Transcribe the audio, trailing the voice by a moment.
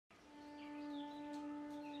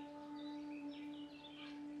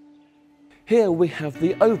Here we have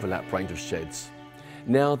the overlap range of sheds.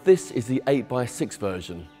 Now this is the 8x6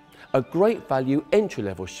 version, a great value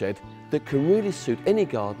entry-level shed that can really suit any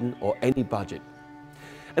garden or any budget.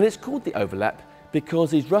 And it's called the overlap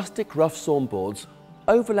because these rustic rough sawn boards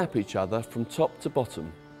overlap each other from top to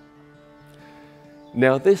bottom.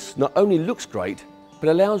 Now this not only looks great, but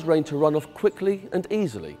allows rain to run off quickly and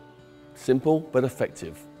easily. Simple but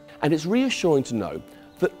effective. And it's reassuring to know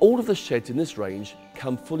that all of the sheds in this range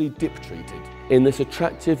come fully dip treated in this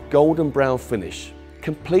attractive golden brown finish,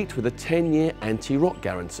 complete with a 10-year anti-rot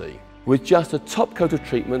guarantee. With just a top coat of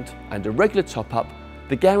treatment and a regular top-up,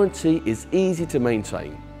 the guarantee is easy to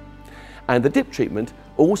maintain. And the dip treatment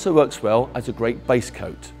also works well as a great base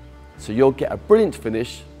coat, so you'll get a brilliant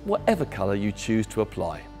finish whatever colour you choose to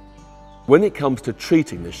apply. When it comes to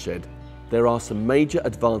treating this shed, there are some major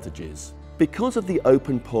advantages. Because of the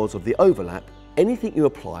open pores of the overlap, anything you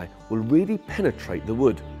apply will really penetrate the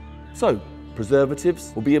wood. So,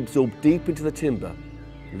 preservatives will be absorbed deep into the timber,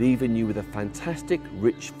 leaving you with a fantastic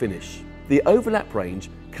rich finish. The overlap range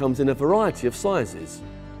comes in a variety of sizes,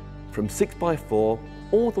 from 6x4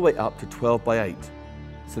 all the way up to 12x8.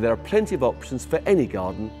 So there are plenty of options for any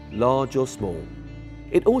garden, large or small.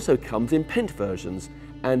 It also comes in pent versions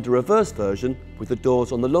and a reverse version with the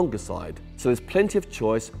doors on the longer side, so there's plenty of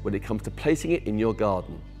choice when it comes to placing it in your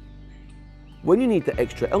garden. When you need the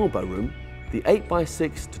extra elbow room, the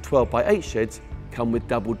 8x6 to 12x8 sheds come with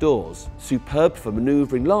double doors, superb for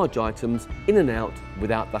manoeuvring large items in and out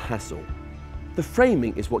without the hassle. The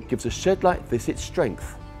framing is what gives a shed like this its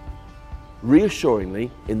strength.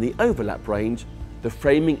 Reassuringly, in the overlap range, the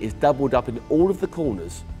framing is doubled up in all of the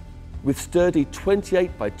corners, with sturdy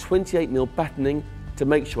 28x28mm battening to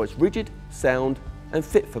make sure it's rigid, sound and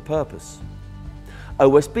fit for purpose.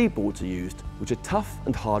 OSB boards are used, which are tough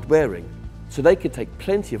and hard wearing, so they can take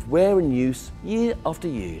plenty of wear and use year after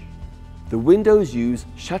year. The windows use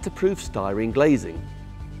shatterproof styrene glazing,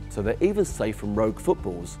 so they're even safe from rogue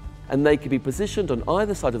footballs, and they can be positioned on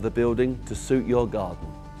either side of the building to suit your garden.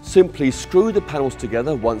 Simply screw the panels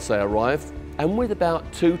together once they arrive, and with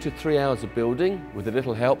about 2 to 3 hours of building, with a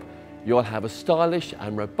little help, you'll have a stylish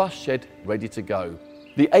and robust shed ready to go.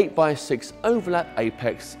 The 8x6 Overlap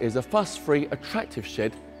Apex is a fuss-free, attractive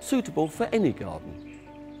shed suitable for any garden.